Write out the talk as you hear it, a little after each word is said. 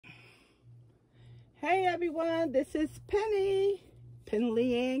Hey everyone, this is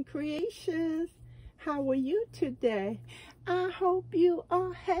Penley-Ann Creations. How are you today? I hope you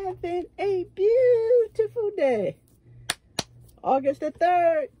are having a beautiful day. August the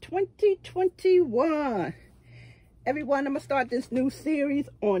 3rd, 2021. Everyone, I'm going to start this new series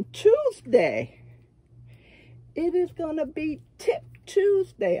on Tuesday. It is going to be Tip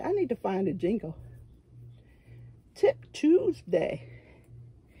Tuesday. I need to find a jingle. Tip Tuesday.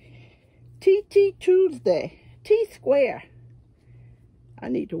 TT Tuesday. T square. I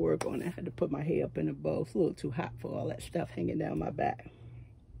need to work on it. I had to put my hair up in a bow. It's a little too hot for all that stuff hanging down my back.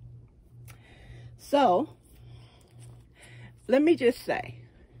 So, let me just say,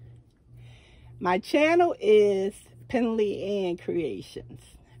 my channel is Penley-Ann Creations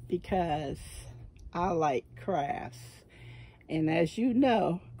because I like crafts. And as you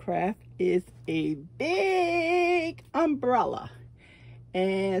know, craft is a big umbrella.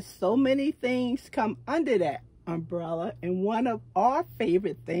 And so many things come under that umbrella. And one of our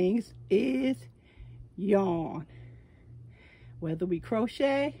favorite things is yarn. Whether we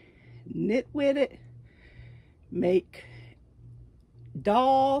crochet, knit with it, make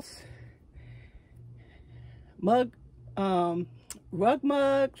dolls, rug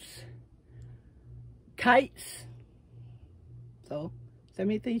mugs, kites. So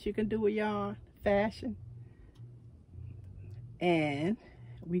many things you can do with yarn, fashion. And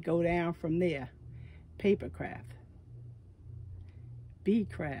we go down from there. Paper craft,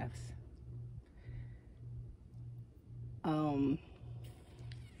 bead crafts,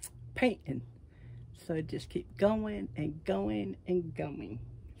 painting. So it just keeps going and going and going.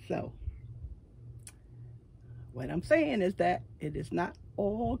 So what I'm saying is that it is not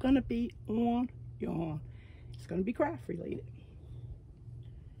all going to be on yarn. It's going to be craft related.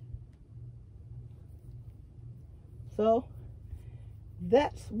 So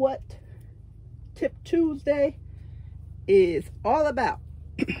that's what Tip Tuesday is all about.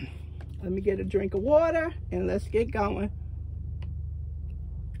 Let me get a drink of water and let's get going.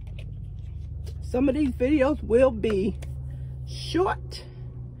 Some of these videos will be short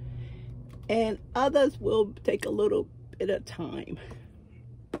and others will take a little bit of time.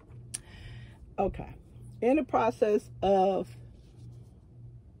 Okay, in the process of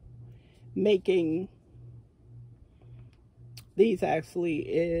making these actually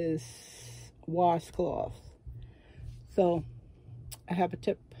is washcloths. So I have a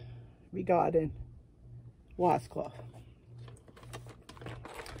tip regarding washcloth.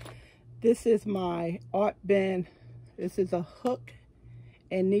 This is my art bin. This is a hook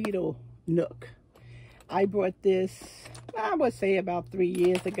and needle nook. I bought this, I would say about 3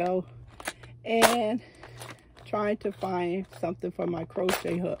 years ago, and trying to find something for my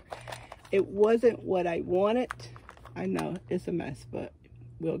crochet hook. It wasn't what I wanted. I know it's a mess, but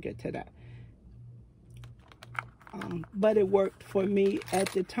we'll get to that. But it worked for me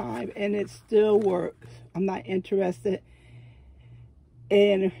at the time, and it still works. I'm not interested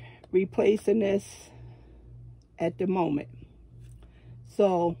in replacing this at the moment.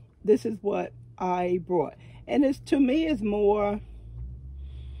 So this is what I brought. And it's, to me, is more,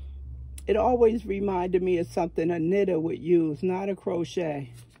 it always reminded me of something a knitter would use, not a crocheter,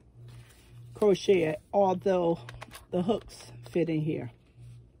 although the hooks fit in here.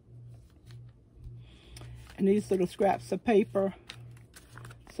 And these little scraps of paper,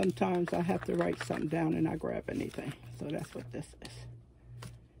 sometimes I have to write something down and I grab anything. So that's what this is.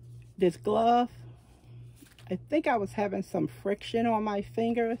 This glove, I think I was having some friction on my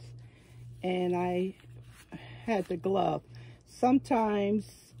fingers and I had the glove.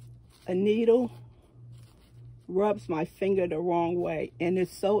 Sometimes a needle rubs my finger the wrong way, and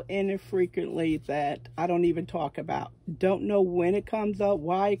it's so infrequently that I don't even talk about. Don't know when it comes up,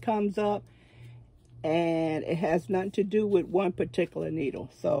 why it comes up, and it has nothing to do with one particular needle.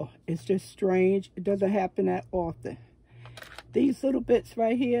 So it's just strange. It doesn't happen that often. These little bits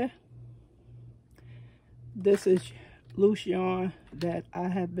right here, this is loose yarn that I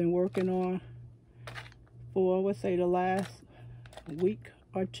have been working on for, I would say, the last week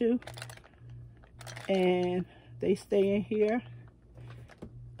or two, and they stay in here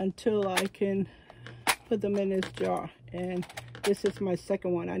until I can put them in this jar. And this is my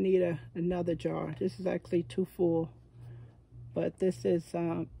second one. I need another jar. This is actually too full, but this is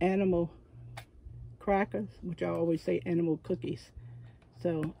animal crackers, which I always say animal cookies.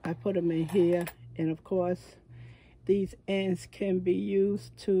 So I put them in here, and of course these ends can be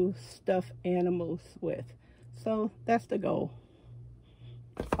used to stuff animals with. So that's the goal.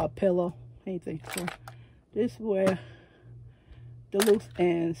 A pillow, anything. So this is where the loose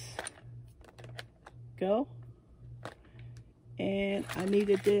ends go. And I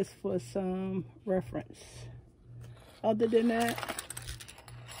needed this for some reference. Other than that,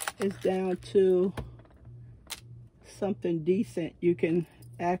 it's down to something decent you can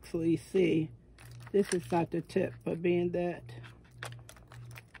actually see. This is not the tip, but being that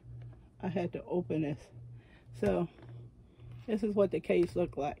I had to open this. So this is what the case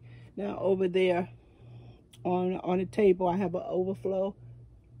looked like. Now over there on the table, I have an overflow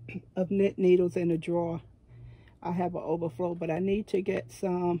of knit needles in a drawer. I have an overflow, but I need to get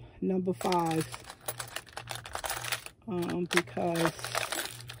some number 5s because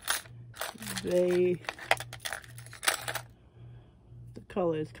the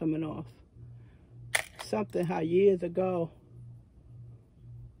color is coming off. Something how years ago,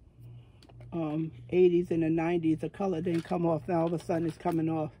 80s and the 90s, the color didn't come off. Now all of a sudden it's coming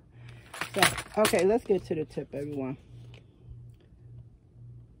off. So, okay, let's get to the tip, everyone.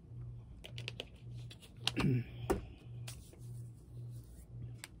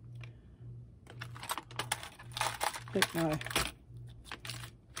 Pick my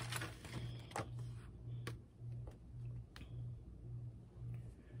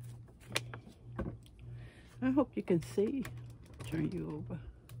I hope you can see. Turn you over.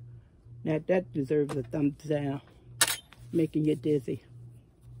 Now that deserves a thumbs down, making you dizzy.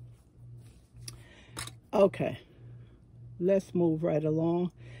 Okay, let's move right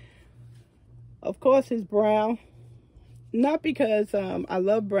along. Of course, it's brown. Not because I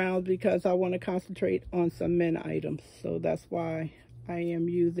love browns, because I want to concentrate on some men items. So that's why I am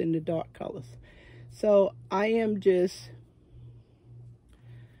using the dark colors. So I am just,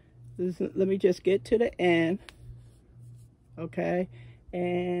 let me just get to the end. Okay.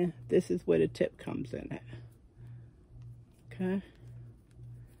 And this is where the tip comes in at. Okay.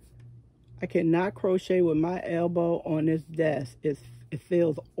 I cannot crochet with my elbow on this desk. It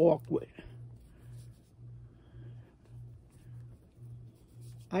feels awkward.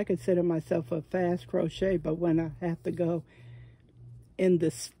 I consider myself a fast crochet, but when I have to go in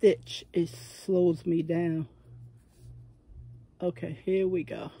the stitch, it slows me down. Okay, here we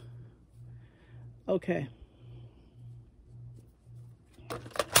go. Okay.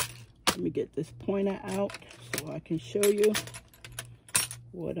 Let me get this pointer out so I can show you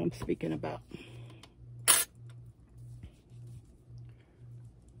what I'm speaking about.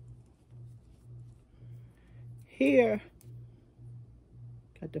 Here,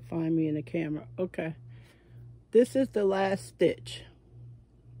 got to find me in the camera. Okay, this is the last stitch.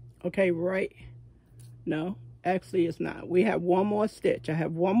 Okay, right? No, actually it's not. We have one more stitch. I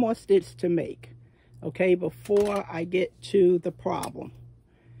have one more stitch to make, okay, before I get to the problem.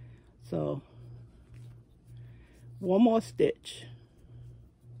 So, one more stitch.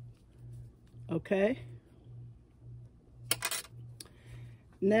 Okay.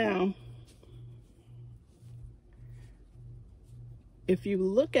 Now, if you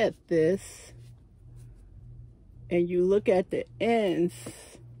look at this and you look at the ends,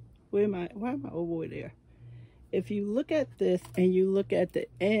 why am I over there? If you look at this and you look at the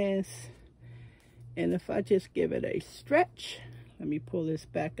ends, and if I just give it a stretch, let me pull this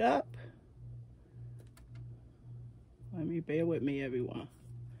back up. Let me, bear with me, everyone.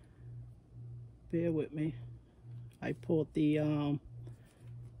 Bear with me. I pulled the yarn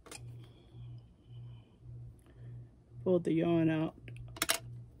out,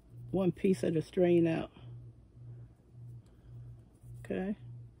 one piece of the strain out. Okay.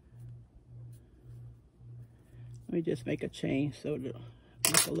 Let me just make a change so it'll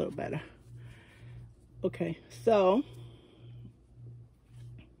look a little better. Okay, so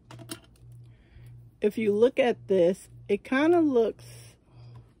if you look at this, it kind of looks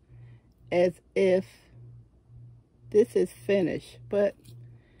as if this is finished, but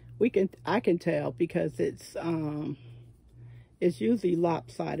I can tell because it's usually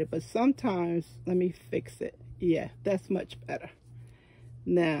lopsided, but sometimes, let me fix it. Yeah, that's much better.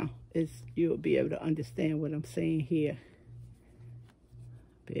 Now you'll be able to understand what I'm saying here.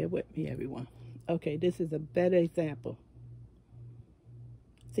 Bear with me, everyone. Okay, this is a better example.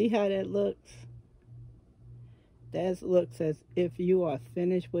 See how that looks? That looks as if you are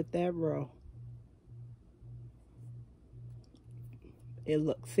finished with that row. It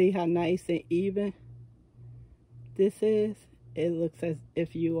looks, see how nice and even this is? It looks as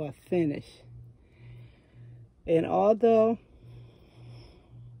if you are finished. And although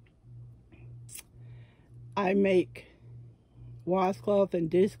I make washcloth and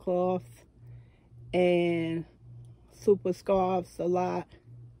dishcloth and super scarves a lot,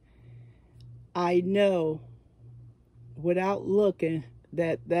 I know without looking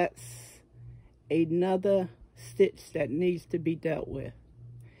that that's another stitch that needs to be dealt with.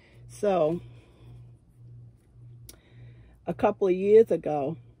 So a couple of years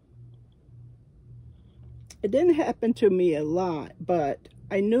ago. It didn't happen to me a lot, but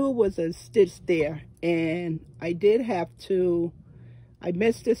I knew it was a stitch there, and I did have to, I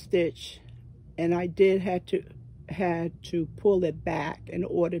missed a stitch, and I did had to pull it back in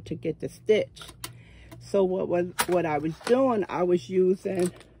order to get the stitch. So what I was doing, I was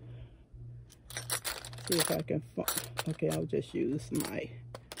using, see if I can, okay, I'll just use my,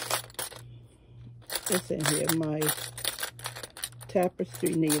 it's in here, my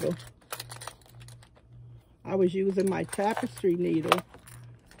tapestry needle. I was using my tapestry needle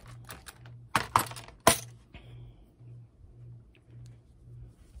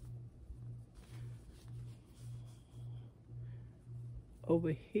over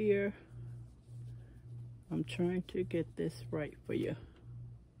here. I'm trying to get this right for you.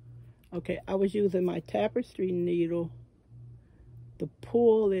 Okay, I was using my tapestry needle to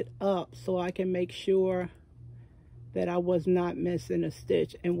pull it up so I can make sure that I was not missing a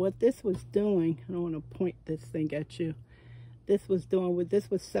stitch. And what this was doing, I don't want to point this thing at you. This was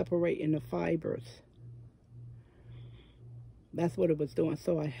separating the fibers. That's what it was doing.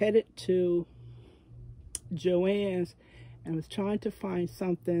 So I headed to Joann's and was trying to find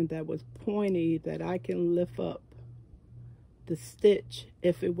something that was pointy that I can lift up the stitch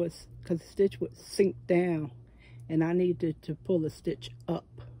if it was, because the stitch would sink down and I needed to pull the stitch up.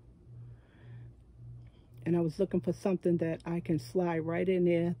 And I was looking for something that I can slide right in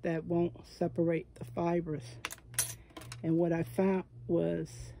there that won't separate the fibers. And what I found was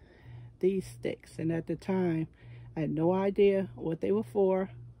these sticks. And at the time, I had no idea what they were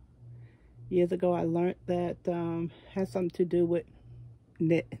for. Years ago, I learned that had something to do with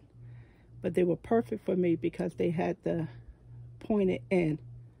knitting. But they were perfect for me because they had the pointed end.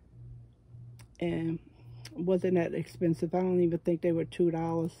 And it wasn't that expensive. I don't even think they were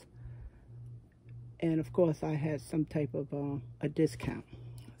 $2. And of course, I had some type of a discount.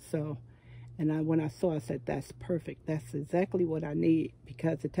 So, and when I saw, I said, that's perfect. That's exactly what I need,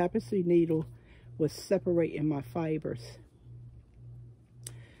 because the tapestry needle was separating my fibers.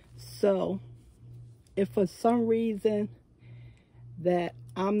 So, if for some reason that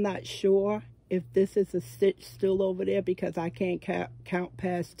I'm not sure if this is a stitch still over there, because I can't count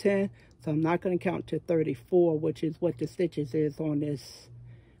past 10, so I'm not going to count to 34, which is what the stitches is on this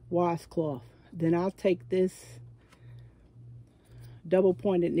washcloth. Then I'll take this double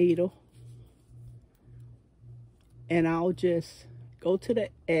pointed needle and I'll just go to the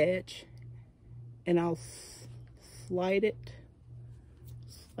edge and I'll slide it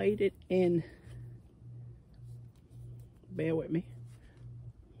in. Bear with me.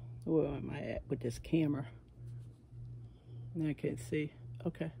 Where am I at with this camera? I can't see.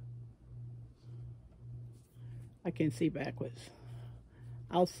 Okay. I can see backwards.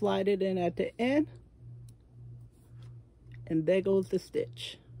 I'll slide it in at the end, and there goes the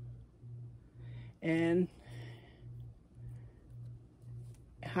stitch. And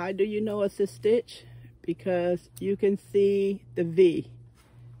how do you know it's a stitch? Because you can see the V.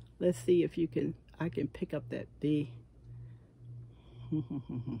 Let's see if I can pick up that V.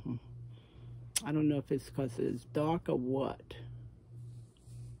 I don't know if it's because it's dark or what.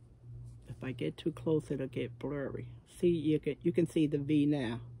 If I get too close, it'll get blurry. See, you can see the V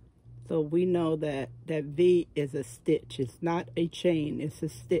now. So we know that that V is a stitch. It's not a chain, it's a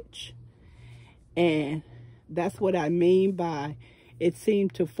stitch. And that's what I mean by it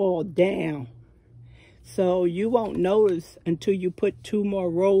seemed to fall down. So you won't notice until you put 2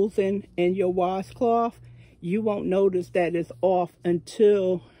 more rows in your washcloth. You won't notice that it's off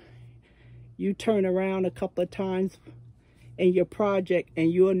until you turn around a couple of times in your project,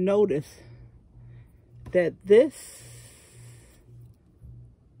 and you'll notice that this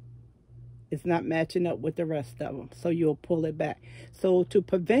is not matching up with the rest of them. So you'll pull it back. So to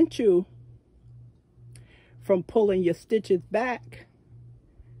prevent you from pulling your stitches back,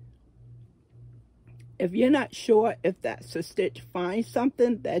 if you're not sure if that's a stitch, find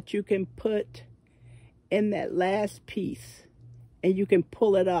something that you can put in that last piece and you can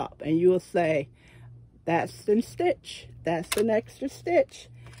pull it up and you'll say, that's the stitch. That's an extra stitch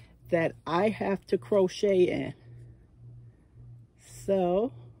that I have to crochet in.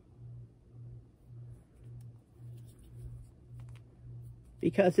 So,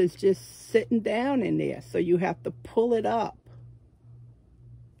 because it's just sitting down in there, so you have to pull it up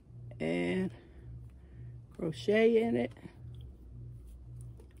and crochet in it,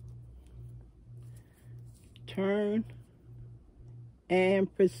 turn,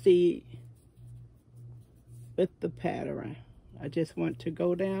 and proceed with the pattern. I just want to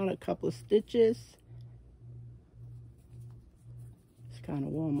go down a couple of stitches. Just kind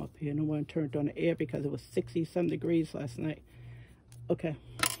of warm up here. No one turned on the air because it was 60-some degrees last night. Okay.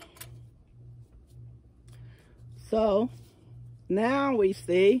 So now we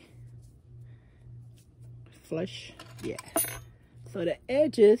see flush. Yeah. So the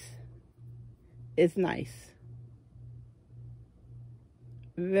edges is nice.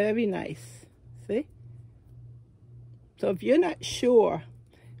 Very nice. See? So if you're not sure,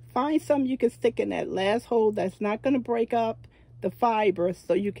 find something you can stick in that last hole that's not going to break up the fiber,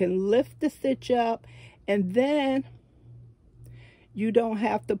 so you can lift the stitch up, and then you don't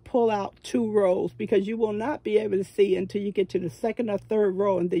have to pull out 2 rows, because you will not be able to see until you get to the 2nd or 3rd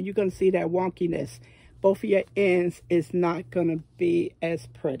row, and then you're going to see that wonkiness. Both of your ends is not going to be as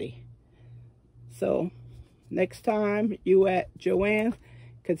pretty. So next time you at Joann's,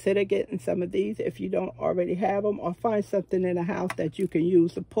 consider getting some of these if you don't already have them, or find something in the house that you can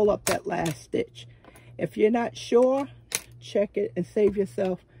use to pull up that last stitch. If you're not sure, check it and save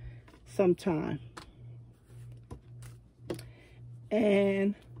yourself some time.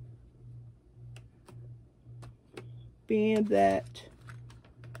 And being that,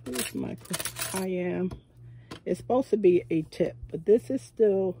 here's my, it's supposed to be a tip, but this is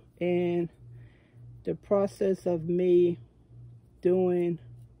still in the process of me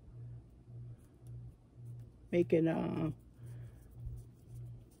making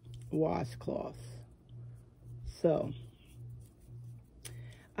washcloths. So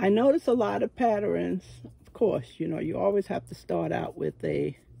I notice a lot of patterns. Of course, you know, you always have to start out with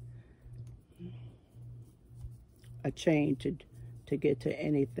a chain to get to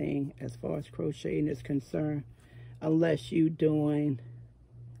anything as far as crocheting is concerned, unless you're doing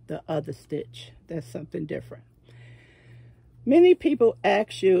the other stitch. That's something different. Many people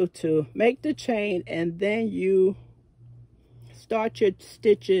ask you to make the chain and then you start your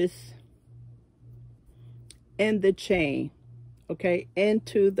stitches in the chain, okay,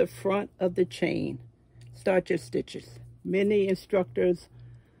 into the front of the chain. Start your stitches. Many instructors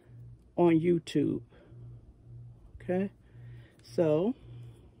on YouTube, okay? So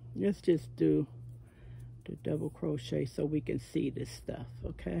let's just do the double crochet so we can see this stuff,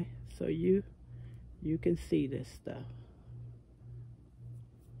 okay? So you can see this stuff.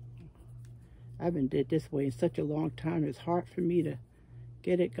 I haven't did this way in such a long time. It's hard for me to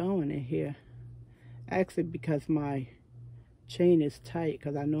get it going in here. Actually, because my chain is tight,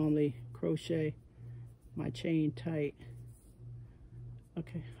 because I normally crochet my chain tight.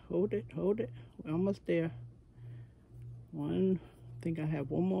 Okay, hold it, hold it. We're almost there. I think I have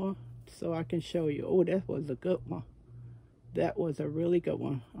one more so I can show you. Oh, that was a good one. That was a really good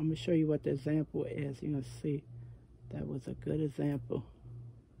one. I'm going to show you what the example is. You're going to see that was a good example.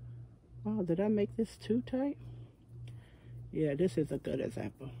 Oh, did I make this too tight? Yeah, this is a good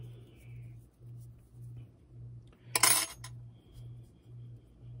example.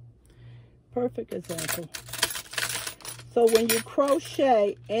 Perfect example. So when you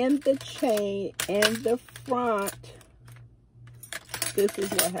crochet in the chain in the front, this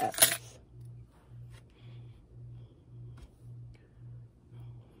is what happens.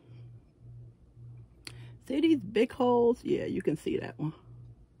 See these big holes? Yeah, you can see that one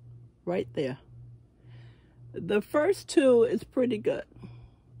right there. The first 2 is pretty good.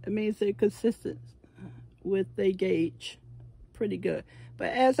 It means they're consistent with the gauge. Pretty good.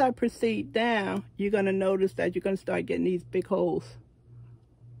 But as I proceed down, you're going to notice that you're going to start getting these big holes.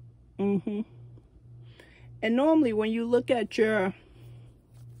 And normally when you look at your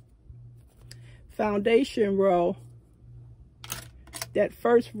foundation row, that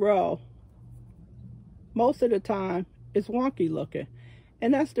first row, most of the time, it's wonky looking.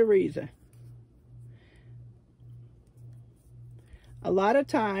 And that's the reason. A lot of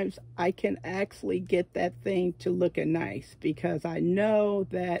times I can actually get that thing to looking nice because I know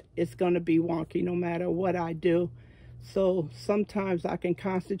that it's going to be wonky no matter what I do. So sometimes I can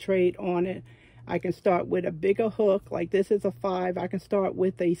concentrate on it. I can start with a bigger hook, like this is a 5. I can start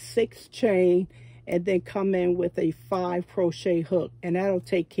with a 6 chain and then come in with a 5 crochet hook, and that'll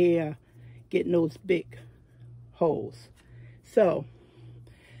take care of getting those big holes. So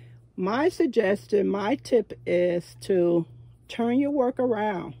my suggestion, my tip is to turn your work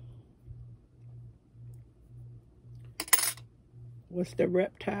around. What's the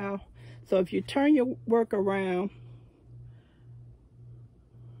reptile? So if you turn your work around,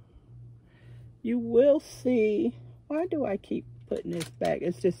 you will see, why do I keep putting this back?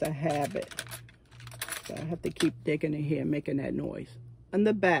 It's just a habit. So I have to keep digging in here, making that noise. On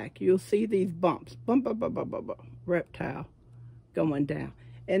the back, you'll see these bumps. Bump, bump, bump, bump, bump, bump. Reptile going down.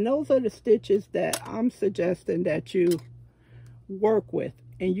 And those are the stitches that I'm suggesting that you work with.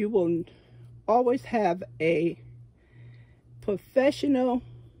 And you will always have a Professional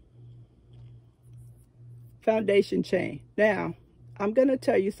foundation chain. Now, I'm going to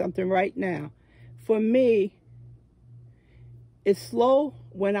tell you something right now. For me, it's slow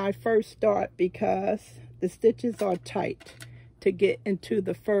when I first start because the stitches are tight to get into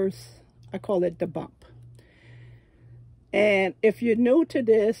the first, I call it the bump. And if you're new to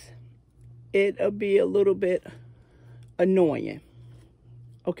this, it'll be a little bit annoying.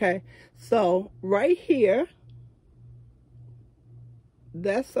 Okay, so right here,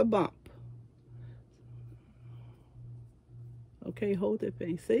 that's a bump. Okay, hold it,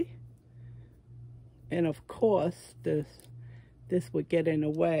 baby, see? And of course, this would get in the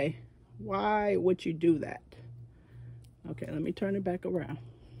way. Why would you do that? Okay, let me turn it back around.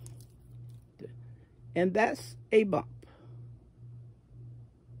 And that's a bump.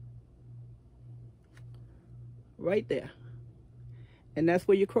 Right there. And that's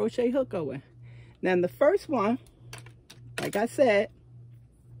where your crochet hook go in. Now the first one, like I said,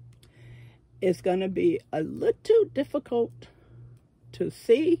 is going to be a little difficult to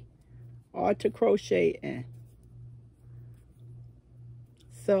see or to crochet in.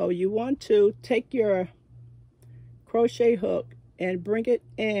 So you want to take your crochet hook and bring it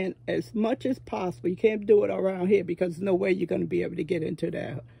in as much as possible. You can't do it around here because there's no way you're going to be able to get into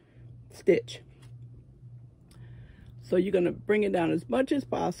that stitch. So you're going to bring it down as much as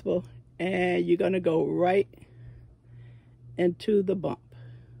possible, and you're going to go right into the bump.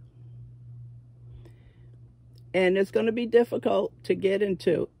 And it's going to be difficult to get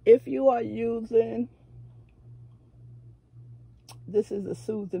into. If you are using, this is a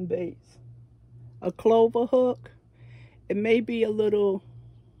Susan Bates, a clover hook, it may be a little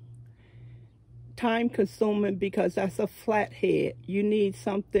time consuming because that's a flat head. You need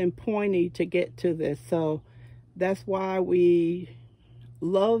something pointy to get to this. So that's why we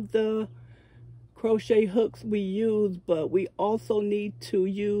love the crochet hooks we use, but we also need to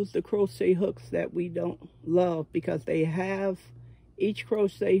use the crochet hooks that we don't love because they have, each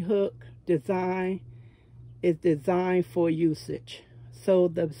crochet hook design is designed for usage. So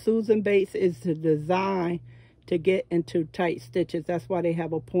the Susan Bates is the design to get into tight stitches. That's why they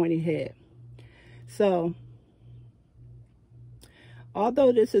have a pointy head. So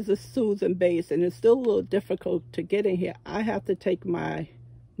although this is a Susan Bates and it's still a little difficult to get in here, I have to take my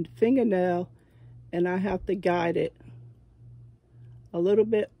fingernail and I have to guide it a little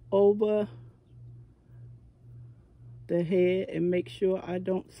bit over the head and make sure I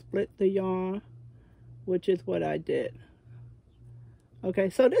don't split the yarn, which is what I did. Okay,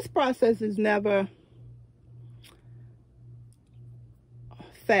 so this process is never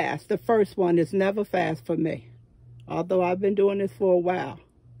fast. The first one is never fast for me, although I've been doing this for a while.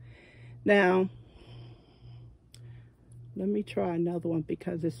 Now, let me try another one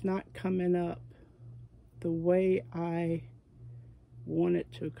because it's not coming up the way I want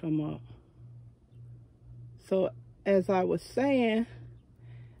it to come up. So as I was saying,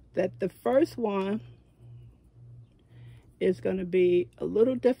 that the first one is going to be a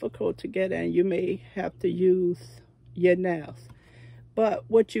little difficult to get in. You may have to use your nails. But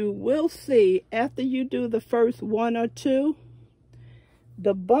what you will see after you do the first one or two,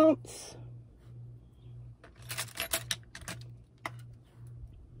 the bumps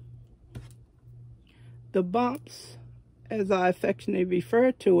as I affectionately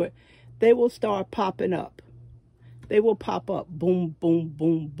refer to it, they will start popping up. They will pop up, boom, boom,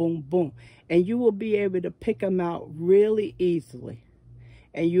 boom, boom, boom. And you will be able to pick them out really easily.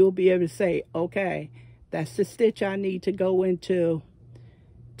 And you'll be able to say, okay, that's the stitch I need to go into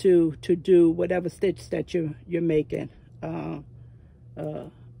to do whatever stitch that you're making. A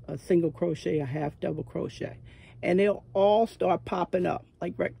single crochet, a half double crochet. And they'll all start popping up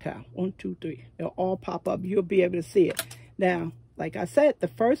like rectile. 1, 2, 3. They'll all pop up. You'll be able to see it. Now, like I said, the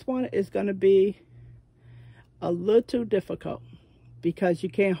first one is going to be a little difficult because you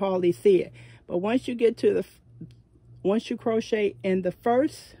can't hardly see it. But once you get to once you crochet in the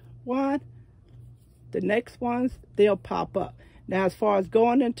first one, the next ones, they'll pop up. Now, as far as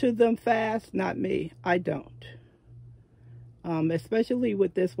going into them fast, not me. I don't. Especially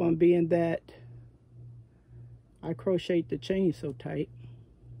with this one being that I crocheted the chain so tight.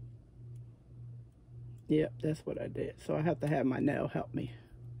 Yep, that's what I did. So I have to have my nail help me.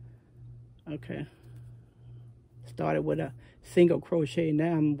 Okay. Started with a single crochet,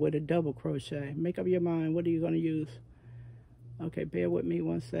 now I'm with a double crochet. Make up your mind, what are you going to use? Okay, bear with me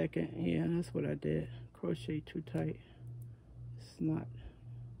 1 second. Yeah, that's what I did. Crochet too tight. It's not.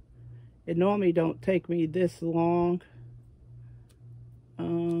 It normally don't take me this long.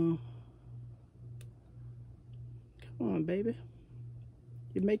 Come on, baby.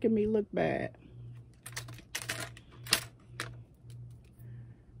 You're making me look bad.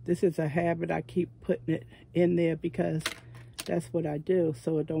 This is a habit. I keep putting it in there because that's what I do,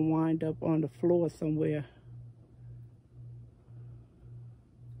 so it don't wind up on the floor somewhere.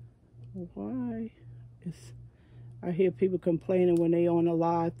 Why? I hear people complaining when they on a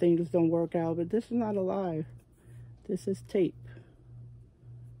live, things don't work out, but this is not a live. This is tape.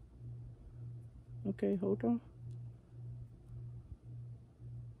 Okay, hold on.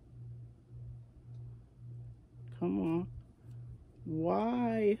 Come on.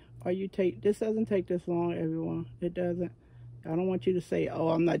 Why are you this doesn't take this long, everyone. It doesn't. I don't want you to say, oh,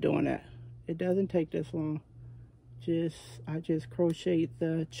 I'm not doing that. It doesn't take this long. I just crocheted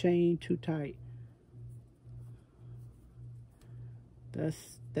the chain too tight.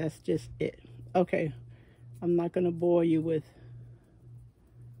 That's just it. Okay, I'm not gonna bore you with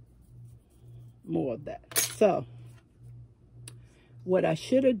more of that. So what I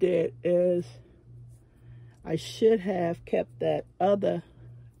should have did is I should have kept that other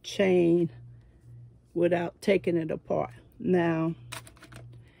chain without taking it apart. Now,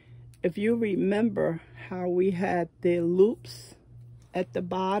 if you remember how we had the loops at the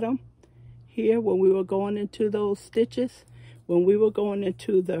bottom here when we were going into those stitches, when we were going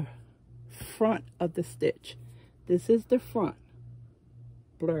into the front of the stitch. This is the front.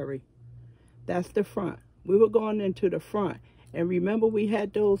 Blurry. That's the front. We were going into the front. And remember we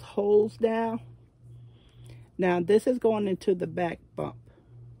had those holes down? Now this is going into the back bump.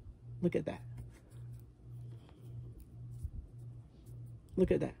 Look at that.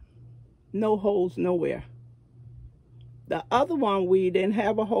 Look at that. No holes nowhere. The other one, we didn't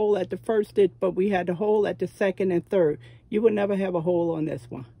have a hole at the first stitch, but we had a hole at the second and third. You would never have a hole on this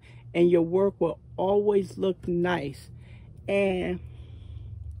one. And your work will always look nice. And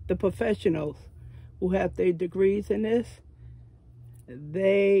the professionals who have their degrees in this,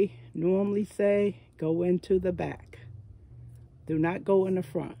 they normally say, go into the back. Do not go in the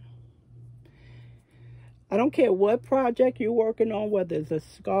front. I don't care what project you're working on, whether it's a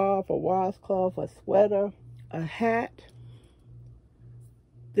scarf, a washcloth, a sweater, a hat.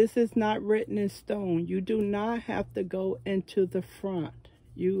 This is not written in stone. You do not have to go into the front.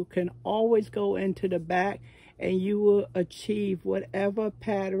 You can always go into the back and you will achieve whatever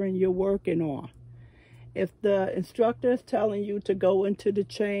pattern you're working on. If the instructor is telling you to go into the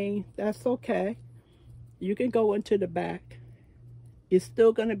chain, that's okay. You can go into the back. It's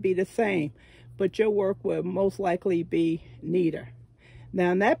still going to be the same, but your work will most likely be neater.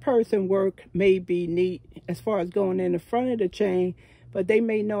 Now, that person's work may be neat as far as going in the front of the chain, but they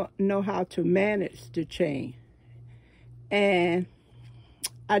may not know how to manage the chain. And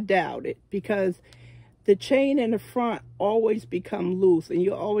I doubt it, because the chain in the front always become loose, and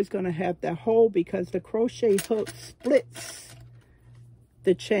you're always going to have that hole because the crochet hook splits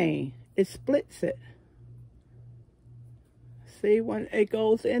the chain. It splits it. See, when it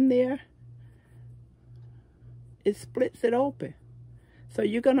goes in there, it splits it open. So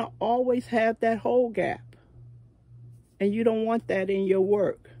you're going to always have that hole gap. And you don't want that in your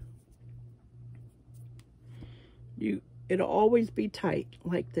work. It'll always be tight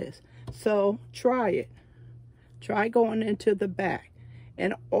like this. So try it. Try going into the back.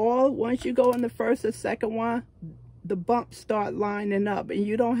 And once you go in the first or second one, the bumps start lining up. And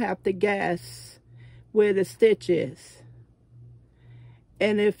you don't have to guess where the stitch is.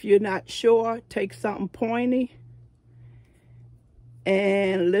 And if you're not sure, take something pointy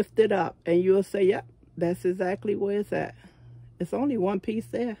and lift it up. And you'll say, yep, that's exactly where it's at. It's only one piece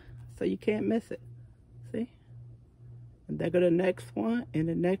there, so you can't miss it. See? And there go the next one, and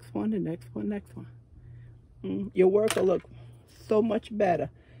the next one, the next one, next one. Your work will look so much better.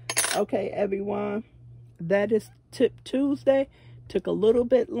 Okay, everyone. That is Tip Tuesday. Took a little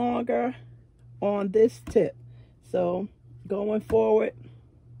bit longer on this tip. So, going forward,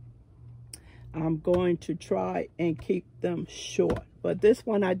 I'm going to try and keep them short. But this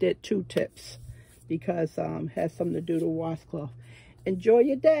one I did 2 tips because it has something to do with washcloth. Enjoy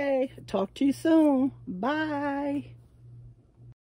your day. Talk to you soon. Bye.